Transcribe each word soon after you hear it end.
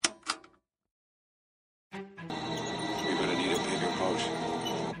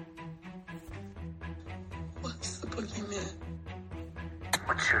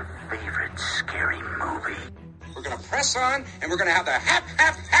son, and we're gonna have the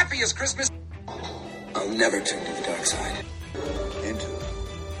happiest Christmas. I'll never turn to the dark side. Enter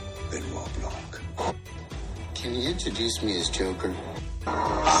Benoit Blanc. Can you introduce me as Joker?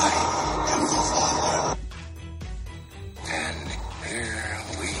 I am the father. And here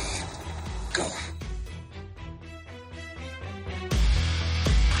we go.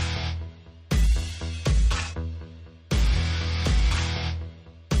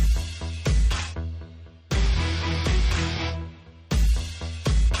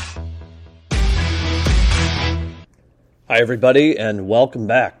 Hi everybody, and welcome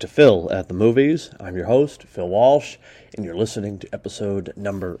back to Phil at the Movies. I'm your host, Phil Walsh, and you're listening to episode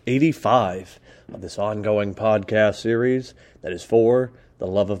number 85 of this ongoing podcast series that is for the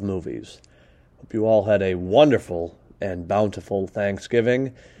love of movies. Hope you all had a wonderful and bountiful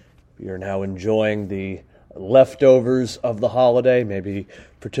Thanksgiving. You're now enjoying the leftovers of the holiday, maybe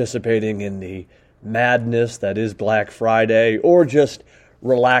participating in the madness that is Black Friday, or just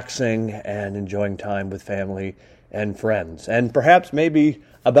relaxing and enjoying time with family and friends, and perhaps maybe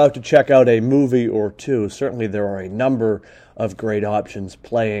about to check out a movie or two. Certainly there are a number of great options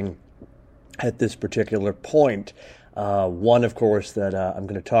playing at this particular point. One, of course, that I'm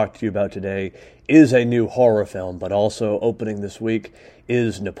going to talk to you about today is a new horror film, but also opening this week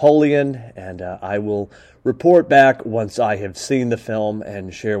is Napoleon, and I will report back once I have seen the film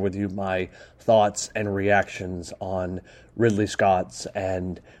and share with you my thoughts and reactions on Ridley Scott's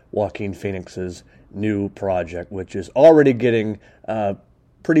and Joaquin Phoenix's new project, which is already getting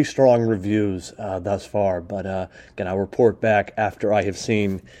pretty strong reviews thus far. But again, I'll report back after I have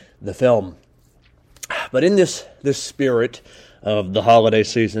seen the film. But in this spirit of the holiday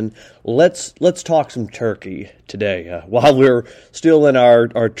season, let's talk some turkey today. While we're still in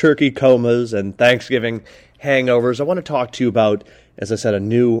our turkey comas and Thanksgiving hangovers, I want to talk to you about, as I said, a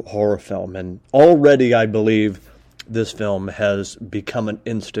new horror film. And already I believe this film has become an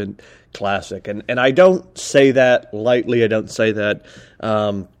instant classic. And I don't say that lightly. I don't say that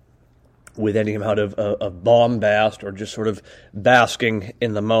with any amount of bombast or just sort of basking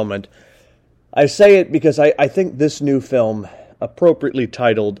in the moment. I say it because I think this new film, appropriately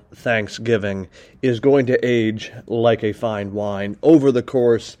titled Thanksgiving, is going to age like a fine wine over the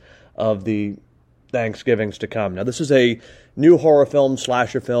course of the Thanksgivings to come. Now, this is a new horror film,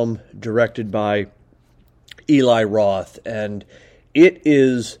 slasher film, directed by Eli Roth, and it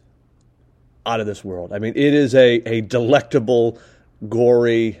is out of this world. I mean, it is a delectable,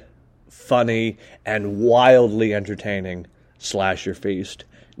 gory, funny, and wildly entertaining slasher feast.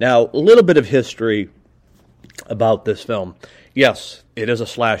 Now, a little bit of history about this film. Yes, it is a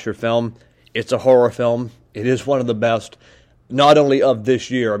slasher film. It's a horror film. It is one of the best, not only of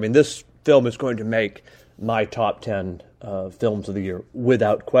this year. I mean, this film is going to make my top 10 films of the year,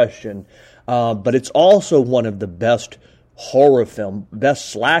 without question. But it's also one of the best best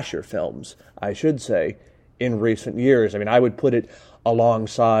slasher films, I should say, in recent years. I mean, I would put it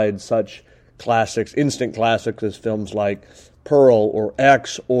alongside such classics, instant classics, as films like Pearl or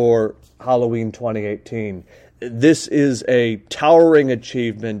X or Halloween 2018. This is a towering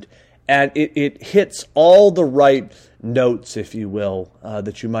achievement, and it hits all the right notes, if you will,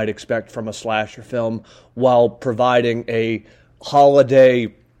 that you might expect from a slasher film, while providing a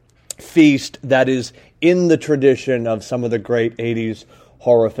holiday feast that is in the tradition of some of the great 80s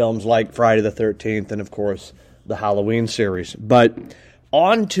horror films like Friday the 13th and, of course, the Halloween series. But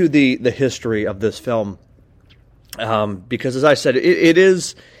on to the history of this film, because, as I said, it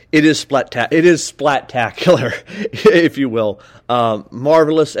is splat-tacular, if you will,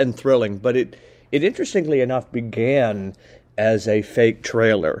 marvelous and thrilling. But it interestingly enough began as a fake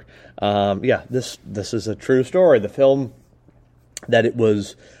trailer. This is a true story. The film that it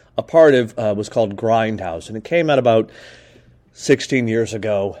was a part of was called Grindhouse, and it came out about 16 years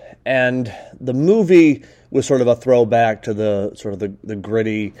ago. And the movie was sort of a throwback to the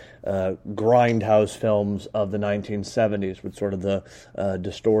gritty grindhouse films of the 1970s, with sort of the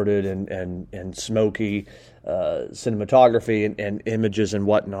distorted and smoky cinematography and images and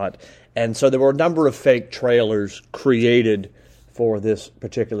whatnot. And so there were a number of fake trailers created for this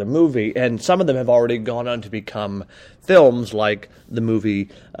particular movie, and some of them have already gone on to become films, like the movie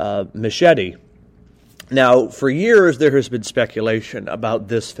Machete. Now, for years there has been speculation about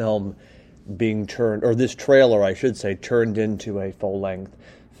this film being this trailer, I should say, turned into a full-length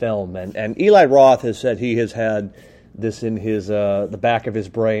film. And Eli Roth has said he has had this in his the back of his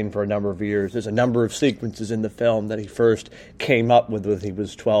brain for a number of years. There's a number of sequences in the film that he first came up with when he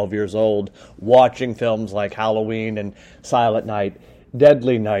was 12 years old, watching films like Halloween and Silent Night,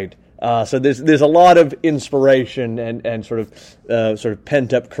 Deadly Night. So there's a lot of inspiration and sort of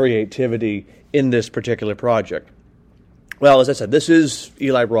pent-up creativity in this particular project. Well, as I said, this is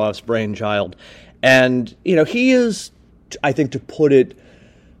Eli Roth's brainchild. And, he is, I think to put it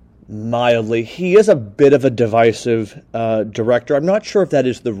mildly, he is a bit of a divisive director. I'm not sure if that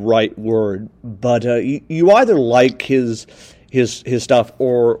is the right word, but you either like his stuff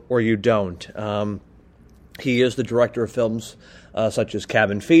or you don't. He is the director of films such as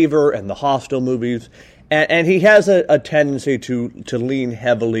Cabin Fever and the Hostel movies, and he has a tendency to lean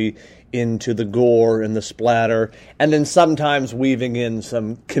heavily into the gore and the splatter, and then sometimes weaving in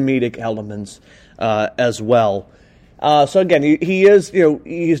some comedic elements as well. So again, he is,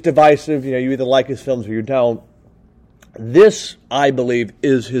 he's divisive. You either like his films or you don't. This, I believe,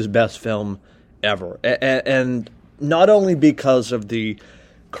 is his best film ever, and not only because of the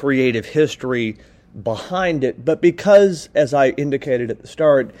creative history behind it, but because, as I indicated at the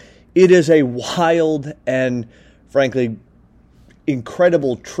start, it is a wild and, frankly,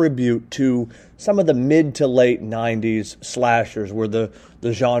 incredible tribute to some of the mid to late 90s slashers where the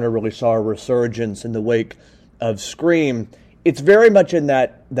genre really saw a resurgence in the wake of Scream. It's very much in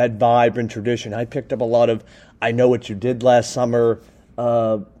that vibe and tradition. I picked up a lot of I Know What You Did Last Summer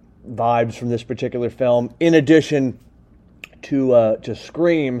vibes from this particular film, in addition to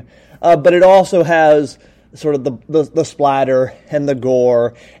Scream, but it also has sort of the splatter and the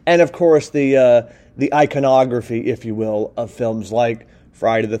gore, and of course the iconography, if you will, of films like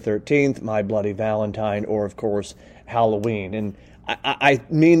Friday the 13th, My Bloody Valentine, or of course Halloween. And I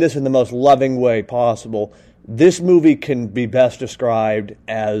mean this in the most loving way possible. This movie can be best described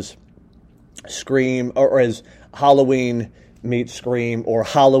as Scream, or as Halloween meets Scream, or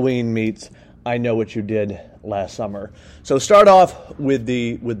Halloween meets I Know What You Did Last Summer. So start off with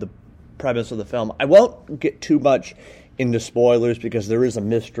the premise of the film. I won't get too much into spoilers because there is a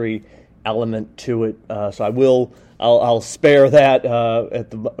mystery element to it. So I'll spare that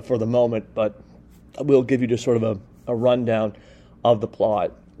for the moment, but I will give you just sort of a rundown of the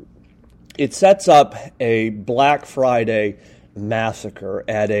plot. It sets up a Black Friday massacre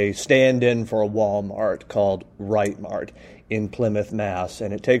at a stand-in for a Walmart called Right Mart in Plymouth, Mass.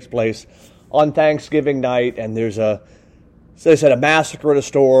 And it takes place on Thanksgiving night, and there's a massacre at a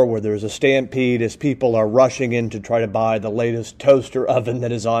store where there's a stampede as people are rushing in to try to buy the latest toaster oven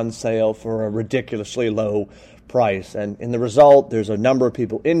that is on sale for a ridiculously low price. And in the result, there's a number of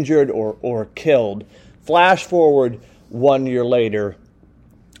people injured or killed. Flash forward 1 year later,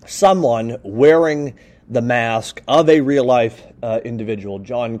 someone wearing the mask of a real-life individual,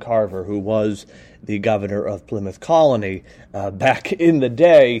 John Carver, who was the governor of Plymouth Colony back in the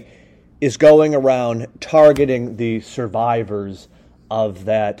day, is going around targeting the survivors of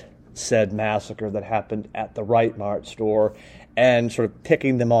that said massacre that happened at the Right Mart store and sort of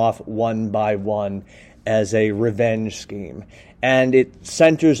picking them off one by one as a revenge scheme. And it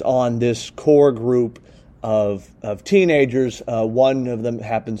centers on this core group of teenagers. One of them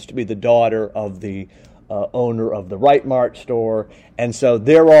happens to be the daughter of the owner of the Right Mart store, and so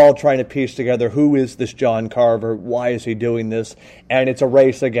they're all trying to piece together who is this John Carver, why is he doing this, and it's a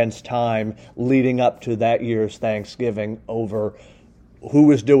race against time leading up to that year's Thanksgiving over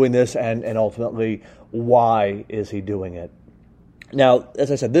who is doing this and ultimately why is he doing it. Now, as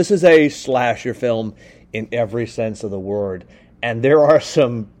I said, this is a slasher film in every sense of the word, and there are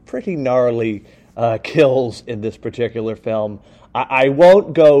some pretty gnarly kills in this particular film. I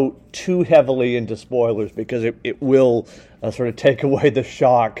won't go too heavily into spoilers because it will sort of take away the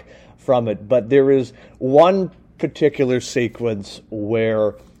shock from it. But there is one particular sequence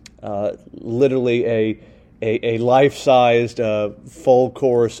where literally a life-sized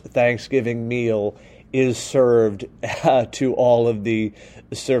full-course Thanksgiving meal is served to all of the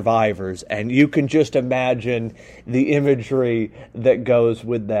survivors. And you can just imagine the imagery that goes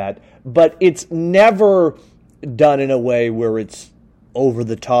with that. But it's never done in a way where it's over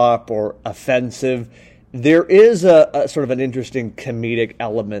the top or offensive. There is a sort of an interesting comedic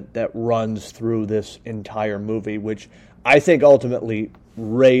element that runs through this entire movie, which I think ultimately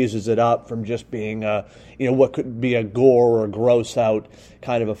raises it up from just being what could be a gore or a gross out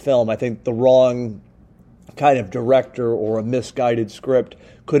kind of a film. I think the wrong kind of director or a misguided script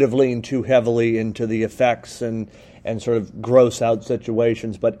could have leaned too heavily into the effects and sort of gross out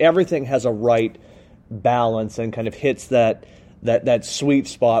situations, but everything has a right balance and kind of hits that sweet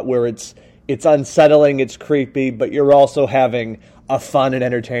spot where it's unsettling, it's creepy, but you're also having a fun and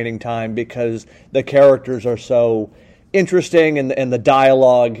entertaining time because the characters are so interesting and the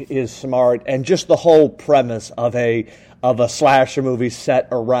dialogue is smart, and just the whole premise of a slasher movie set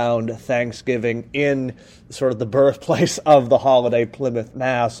around Thanksgiving in sort of the birthplace of the holiday, Plymouth,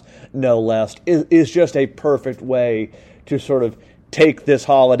 Mass, no less, is just a perfect way to sort of take this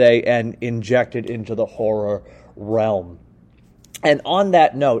holiday and inject it into the horror realm. And on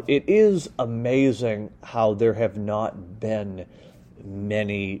that note, it is amazing how there have not been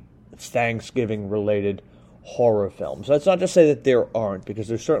many Thanksgiving-related horror films. That's not to say that there aren't, because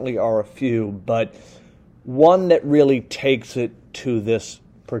there certainly are a few, but one that really takes it to this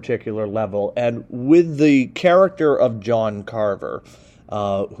particular level. And with the character of John Carver,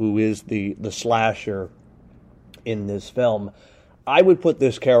 who is the slasher in this film, I would put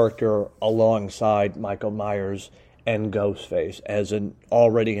this character alongside Michael Myers and Ghostface as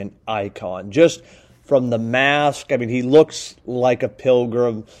already an icon. Just from the mask, I mean, he looks like a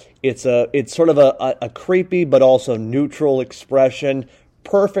pilgrim. It's sort of a creepy but also neutral expression.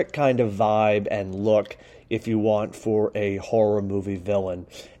 Perfect kind of vibe and look if you want for a horror movie villain.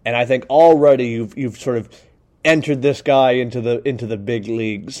 And I think already you've sort of entered this guy into the big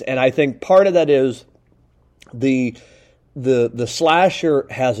leagues. And I think part of that is the slasher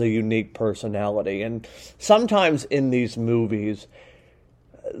has a unique personality, and sometimes in these movies,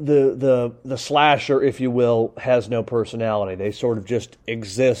 the slasher, if you will, has no personality. They sort of just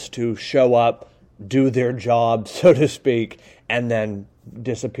exist to show up, do their job, so to speak, and then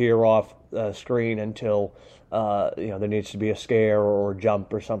disappear off screen until there needs to be a scare or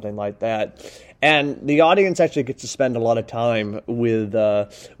jump or something like that. And the audience actually gets to spend a lot of time with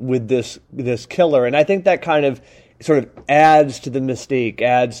this killer, and I think that kind of sort of adds to the mystique,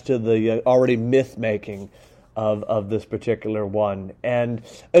 adds to the already myth-making of this particular one. And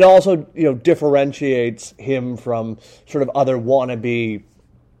it also, differentiates him from sort of other wannabe,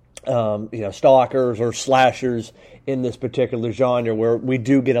 stalkers or slashers in this particular genre, where we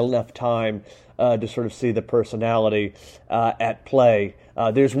do get enough time to sort of see the personality at play.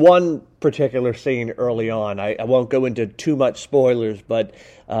 There's one particular scene early on. I won't go into too much spoilers, but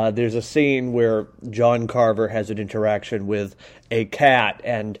there's a scene where John Carver has an interaction with a cat,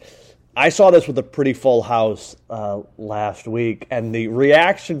 and I saw this with a pretty full house last week, and the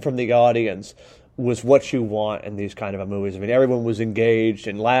reaction from the audience was what you want in these kind of movies. I mean, everyone was engaged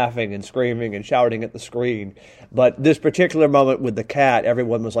and laughing and screaming and shouting at the screen. But this particular moment with the cat,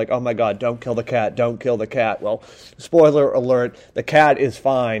 everyone was like, oh my God, don't kill the cat, don't kill the cat. Well, spoiler alert, the cat is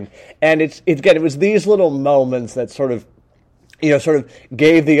fine. And it was these little moments that sort of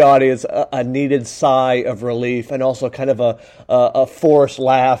gave the audience a needed sigh of relief, and also kind of a forced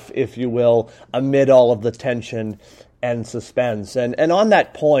laugh, if you will, amid all of the tension and suspense. And on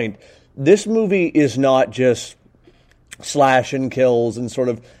that point, this movie is not just slash and kills and sort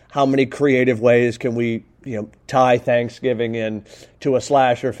of how many creative ways can we, tie Thanksgiving in to a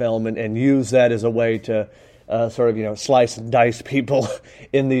slasher film and use that as a way to slice and dice people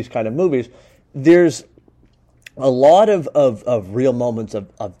in these kind of movies. There's a lot of real moments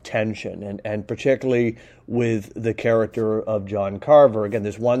of tension, and particularly with the character of John Carver. Again,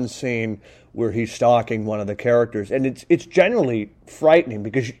 there's one scene where he's stalking one of the characters, and it's generally frightening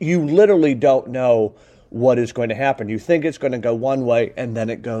because you literally don't know what is going to happen. You think it's going to go one way, and then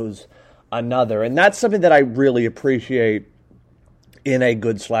it goes another. And that's something that I really appreciate in a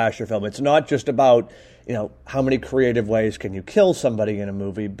good slasher film. It's not just about, how many creative ways can you kill somebody in a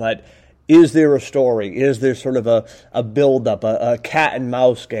movie, but is there a story? Is there sort of a build-up, a cat and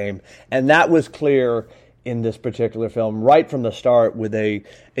mouse game? And that was clear in this particular film right from the start, with a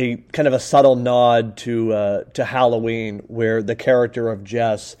kind of a subtle nod to Halloween, where the character of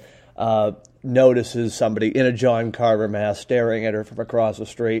Jess notices somebody in a John Carver mask staring at her from across the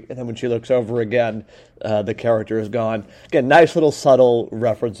street, and then when she looks over again, the character is gone. Again, nice little subtle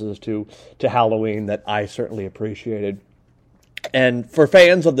references to Halloween that I certainly appreciated. And for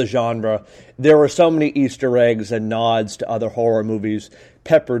fans of the genre, there were so many Easter eggs and nods to other horror movies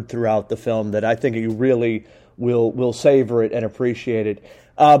peppered throughout the film that I think you really will savor it and appreciate it.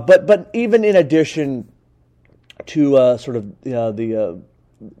 But even in addition to the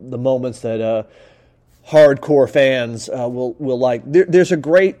moments that hardcore fans will like, there's a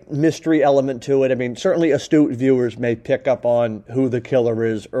great mystery element to it. I mean, certainly astute viewers may pick up on who the killer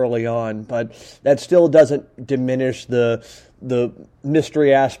is early on, but that still doesn't diminish the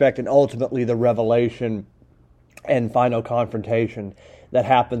mystery aspect and ultimately the revelation and final confrontation that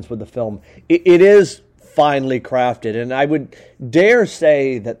happens with the film. It is finely crafted, and I would dare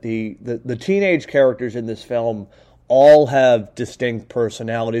say that the teenage characters in this film all have distinct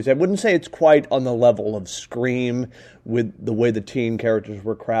personalities. I wouldn't say it's quite on the level of Scream with the way the teen characters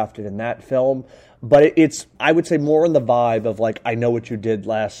were crafted in that film, but it's, I would say, more in the vibe of like I Know What You Did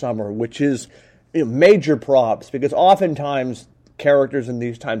Last Summer, which is major props, because oftentimes characters in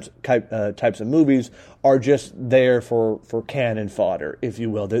these types of movies are just there for cannon fodder, if you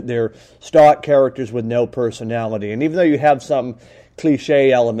will. They're stock characters with no personality. And even though you have some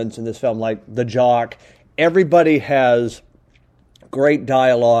cliche elements in this film, like the jock, everybody has great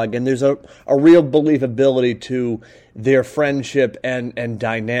dialogue, and there's a real believability to their friendship and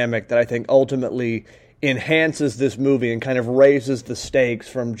dynamic that I think ultimately enhances this movie and kind of raises the stakes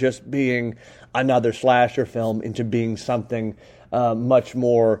from just being another slasher film into being something much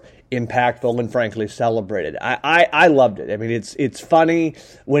more impactful and frankly celebrated. I loved it. I mean, it's funny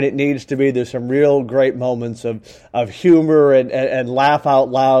when it needs to be. There's some real great moments of humor and laugh out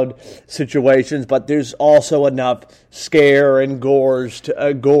loud situations, but there's also enough scare and gore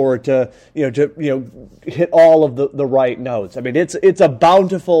to hit all of the right notes. I mean, it's a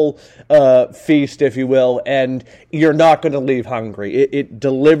bountiful feast, if you will, and you're not going to leave hungry. It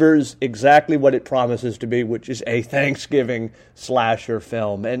delivers exactly what it promises to be, which is a Thanksgiving slasher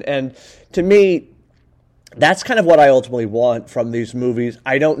film. And to me, that's kind of what I ultimately want from these movies.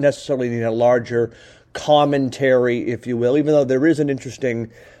 I don't necessarily need a larger commentary, if you will, even though there is an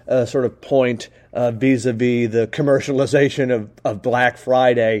interesting sort of point vis-a-vis the commercialization of Black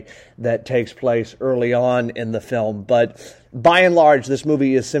Friday that takes place early on in the film. But by and large, this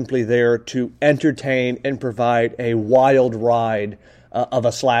movie is simply there to entertain and provide a wild ride of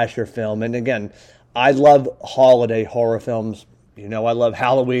a slasher film. And again, I love holiday horror films. You know, I love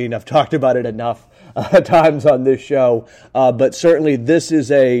Halloween. I've talked about it enough times on this show. But certainly this is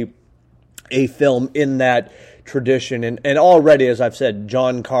a film in that tradition. And already, as I've said,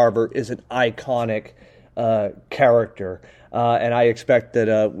 John Carver is an iconic character. And I expect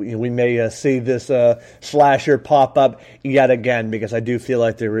that we may see this slasher pop up yet again, because I do feel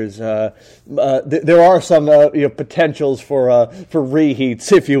like there is there are some potentials for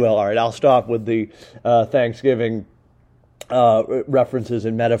reheats, if you will. All right, I'll stop with the Thanksgiving references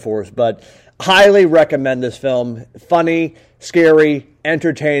and metaphors, but highly recommend this film. Funny, scary,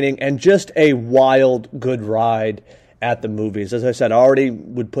 entertaining, and just a wild, good ride at the movies. As I said, I already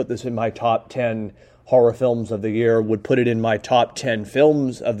would put this in my top 10 horror films of the year, would put it in my top 10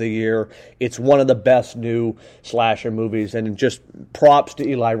 films of the year. It's one of the best new slasher movies, and just props to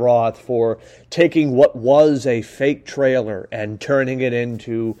Eli Roth for taking what was a fake trailer and turning it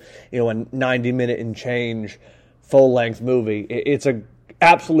into, a 90-minute and change full-length movie. It's a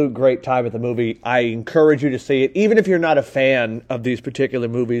absolute great time at the movie. I encourage you to see it, even if you're not a fan of these particular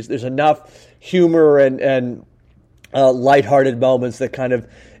movies. There's enough humor and lighthearted moments that kind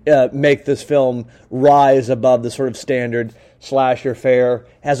of make this film rise above the sort of standard slasher fare.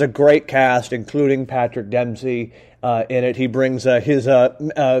 Has a great cast, including Patrick Dempsey in it. He brings his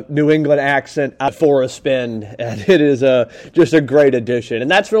New England accent out for a spin, and it is just a great addition.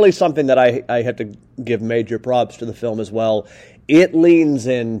 And that's really something that I have to give major props to the film as well. It leans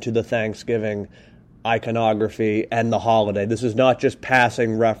into the Thanksgiving iconography and the holiday. This is not just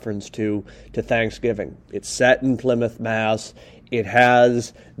passing reference to Thanksgiving. It's set in Plymouth, Mass. It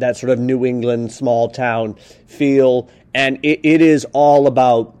has that sort of New England small town feel, and it is all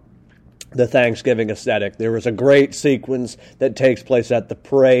about the Thanksgiving aesthetic. There is a great sequence that takes place at the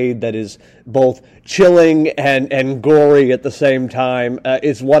parade that is both chilling and gory at the same time.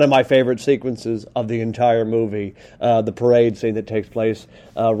 It's one of my favorite sequences of the entire movie, the parade scene that takes place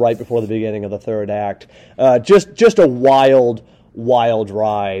right before the beginning of the third act. Just a wild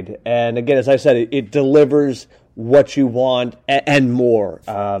ride. And again, as I said, it delivers what you want and more.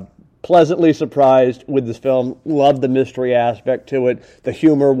 Pleasantly surprised with this film. Loved the mystery aspect to it. The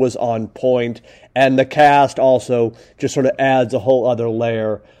humor was on point, and the cast also just sort of adds a whole other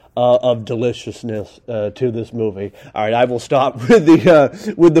layer of deliciousness to this movie. All right, I will stop with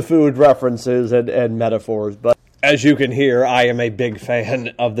the food references and metaphors, but as you can hear, I am a big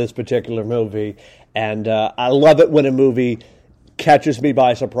fan of this particular movie, and I love it when a movie catches me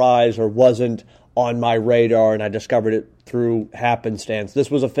by surprise or wasn't on my radar, and I discovered it through happenstance. This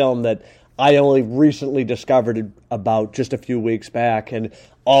was a film that I only recently discovered about just a few weeks back, and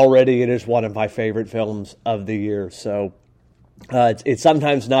already it is one of my favorite films of the year. So it's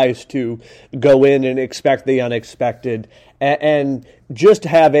sometimes nice to go in and expect the unexpected and just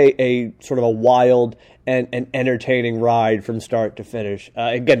have a sort of a wild and entertaining ride from start to finish.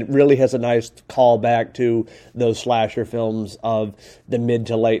 Again, it really has a nice callback to those slasher films of the mid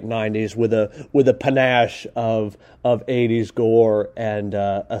to late 90s with a panache of 80s gore and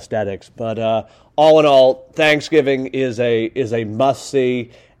aesthetics. But all in all, Thanksgiving is a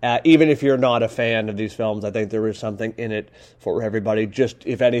must-see. Even if you're not a fan of these films, I think there is something in it for everybody. Just,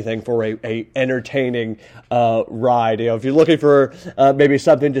 if anything, for a entertaining ride. If you're looking for maybe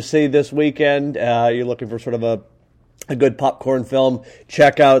something to see this weekend, you're looking for sort of a good popcorn film,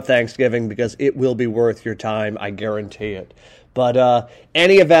 check out Thanksgiving, because it will be worth your time. I guarantee it. But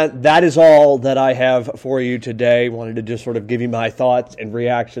any event, that is all that I have for you today. Wanted to just sort of give you my thoughts and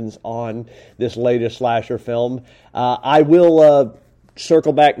reactions on this latest slasher film. I will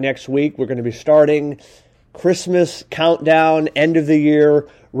circle back next week. We're going to be starting Christmas countdown, end of the year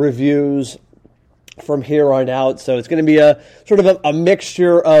reviews from here on out. So it's going to be a sort of a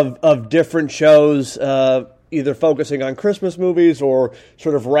mixture of different shows, either focusing on Christmas movies or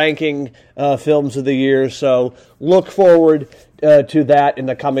sort of ranking films of the year. So look forward to that in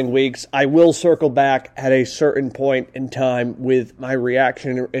the coming weeks. I will circle back at a certain point in time with my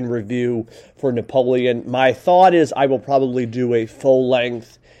reaction and review for Napoleon. My thought is I will probably do a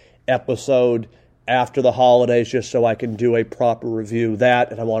full-length episode after the holidays just so I can do a proper review of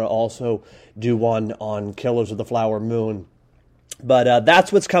that, and I want to also do one on Killers of the Flower Moon. But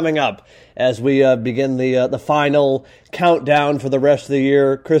that's what's coming up as we begin the final countdown for the rest of the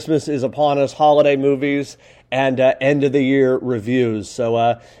year. Christmas is upon us, holiday movies, and end-of-the-year reviews.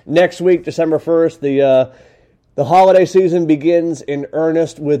 So next week, December 1st, the holiday season begins in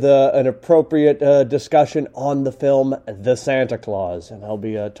earnest with an appropriate discussion on the film The Santa Claus. And I'll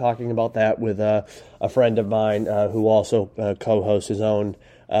be talking about that with a friend of mine who also co-hosts his own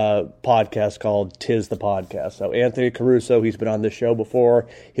podcast called Tis the Podcast. So Anthony Caruso, he's been on this show before.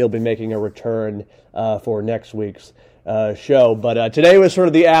 He'll be making a return for next week's show. But today was sort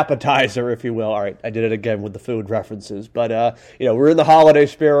of the appetizer, if you will. All right, I did it again with the food references. But, we're in the holiday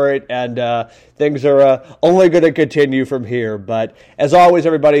spirit, and things are only going to continue from here. But as always,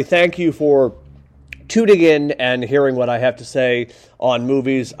 everybody, thank you for tuning in and hearing what I have to say on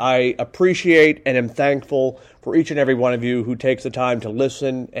movies. I appreciate and am thankful for each and every one of you who takes the time to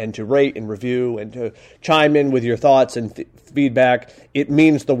listen and to rate and review and to chime in with your thoughts and feedback. It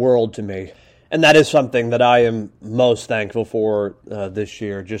means the world to me. And that is something that I am most thankful for this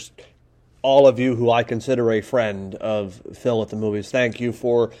year. Just all of you who I consider a friend of Phil at the Movies, thank you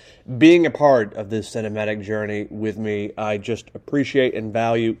for being a part of this cinematic journey with me. I just appreciate and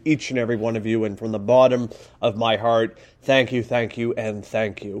value each and every one of you. And from the bottom of my heart, thank you, and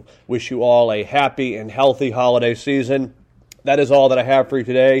thank you. Wish you all a happy and healthy holiday season. That is all that I have for you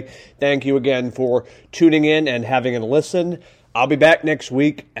today. Thank you again for tuning in and having a listen. I'll be back next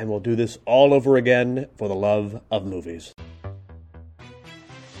week, and we'll do this all over again for the love of movies.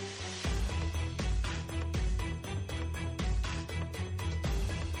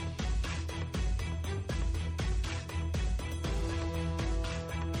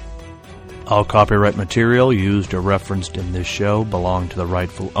 All copyright material used or referenced in this show belong to the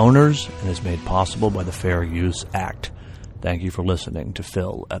rightful owners and is made possible by the Fair Use Act. Thank you for listening to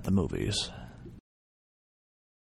Phil at the Movies.